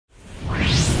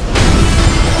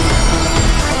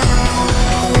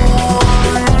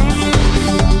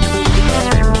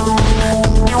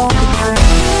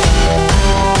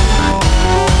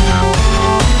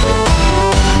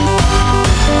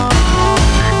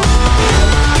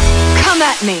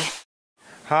me.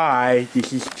 Hi,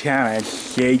 this is Terrence.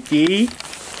 Sadie?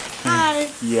 Hi.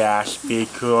 Yeah, be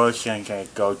cool. So I'm gonna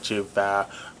go to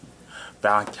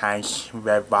Valentine's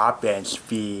Red Robin's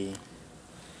fee.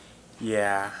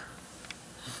 Yeah.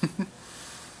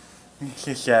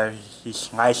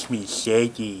 It's nice to meet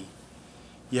Sadie.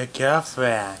 Your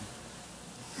girlfriend.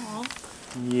 Aww.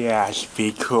 Yeah, it's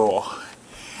be cool.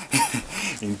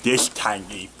 And this time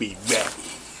you be ready.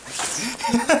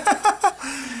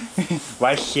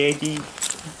 Right, Sadie?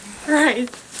 Right.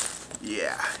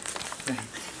 Yeah.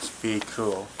 It's be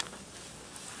cool.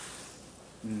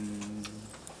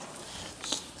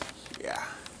 Yeah.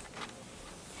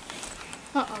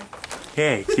 Uh-oh.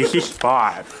 Hey, this is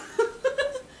Bob.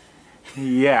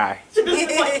 Yeah. She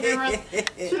doesn't like cameras.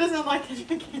 She doesn't like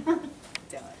catching cameras.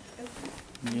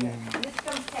 Yeah. This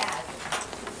comes Taz.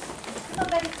 Come on,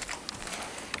 buddy.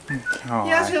 Oh,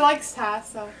 Yeah, she likes Taz,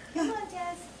 so. Come on,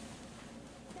 Taz.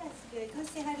 That's good. Go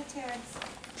say hi to Terrence.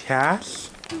 Cass?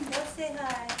 Go say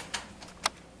hi.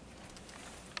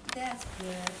 That's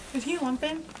good. Is he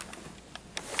limping?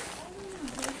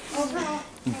 Oh, girl.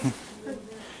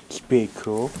 It's be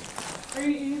cool. Are you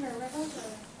eating her right now?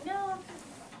 No.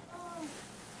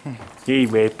 Oh.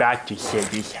 Anyway, back to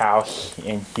Sadie's house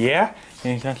in here.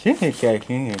 And the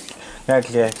thing is,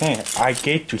 that's the thing. I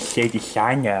get to say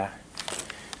designer.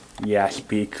 Yeah, it's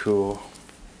be cool.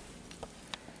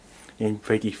 And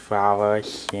pretty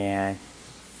flowers and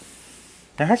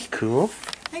that's cool.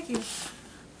 Thank you.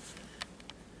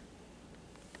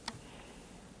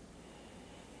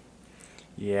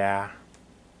 Yeah.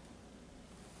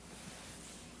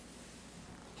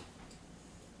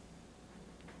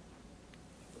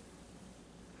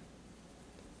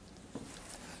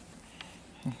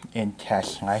 And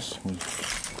Tess likes me.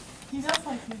 He does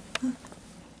like me.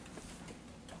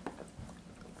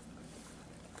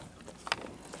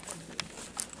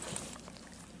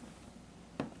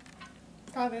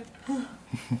 Got it.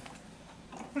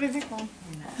 What do you think, Mom?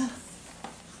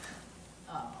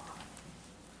 Oh.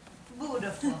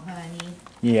 Beautiful, honey.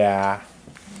 Yeah.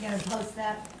 You gonna post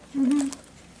that? Mm-hmm.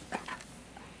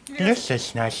 This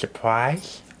is a nice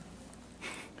surprise.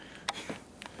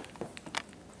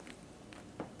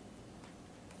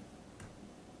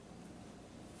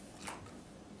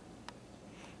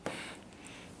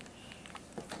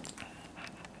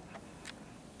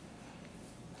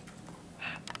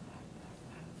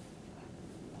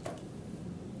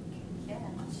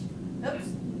 Oops.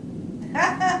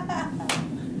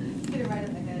 Get it right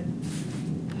in the head.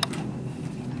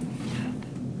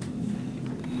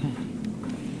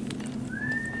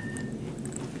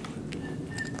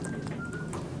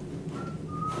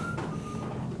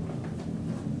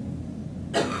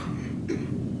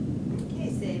 Okay,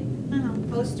 Sadie. I know.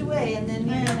 Post away and then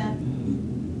you're gonna.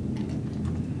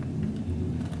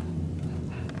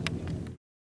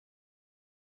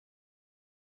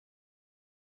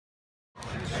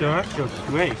 So that's so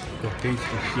great. So thanks to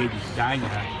Sadie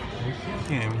Steiner.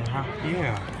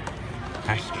 Yeah.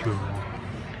 That's cool.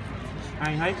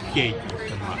 I like Sadie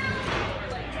so much.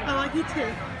 I like you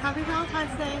too. Happy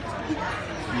Valentine's Day.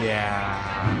 Yeah.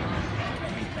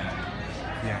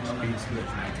 Yeah, it's pretty good.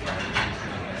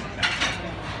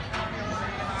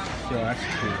 So that's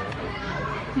cool.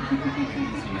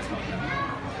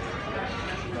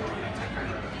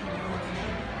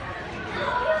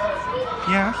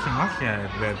 Yeah, that's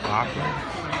enough red bottle.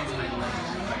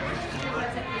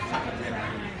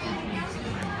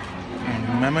 And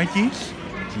remember these?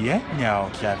 Yeah, no,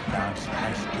 that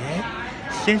Valentine's Day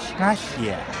since last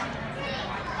year.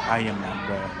 I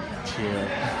remember too.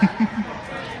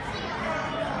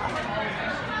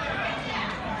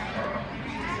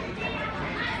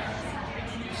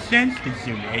 Since the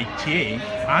June 18th,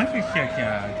 I just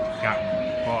got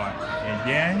bored. And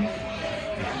then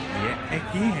it's yet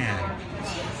again.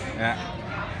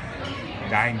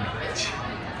 Diamond.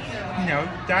 No,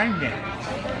 diamond.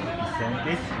 So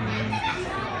this means,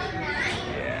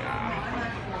 yeah.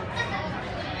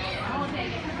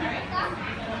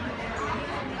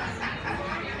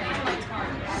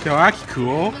 So that's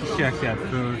cool. It's just that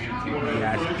food.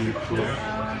 Yeah, it's beautiful.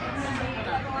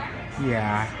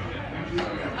 Yeah.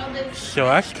 So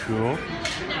that's cool.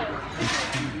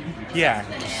 Yeah,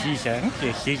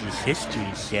 this is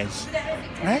history since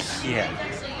last year.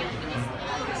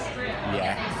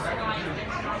 Yeah.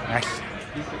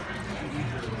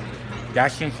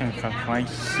 That's in some confined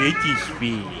city's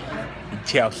fee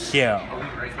until sale.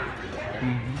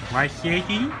 Right,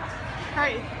 Sadie?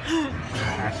 Right.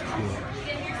 That's cool.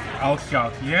 Also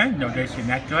here, notice the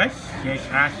necklace this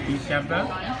last December.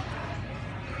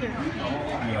 Here.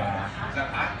 Yeah.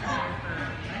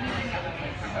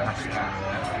 That's cool.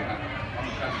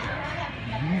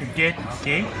 Get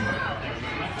Sadie.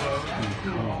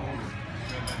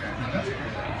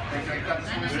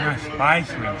 It's not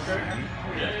spicy, right?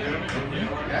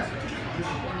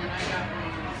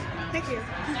 Thank you.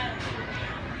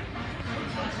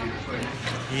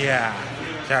 Yeah,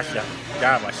 that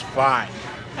was fun.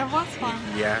 That was fun.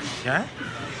 Yes, huh?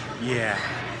 Yeah.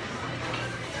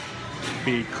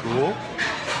 Be cool.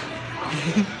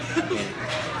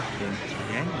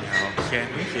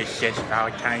 This is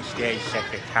Valentine's Day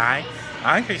second time.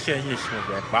 I'm just saying this was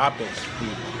a Bob's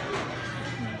food.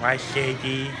 Right,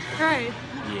 Sadie? Right.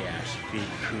 Yes, be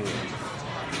cool.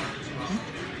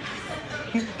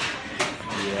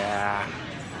 Yeah.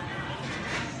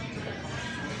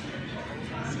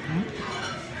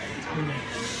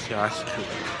 Just cool.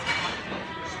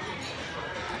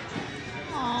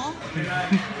 Aww.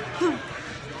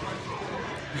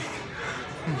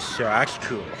 So that's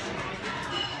cool.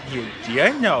 You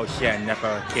didn't know she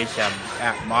never kiss him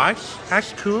that much?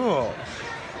 That's cool.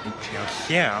 Until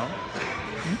soon.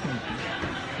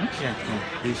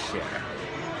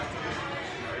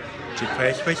 To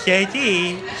place for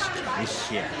Sadie. Is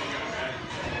here.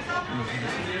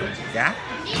 Yeah?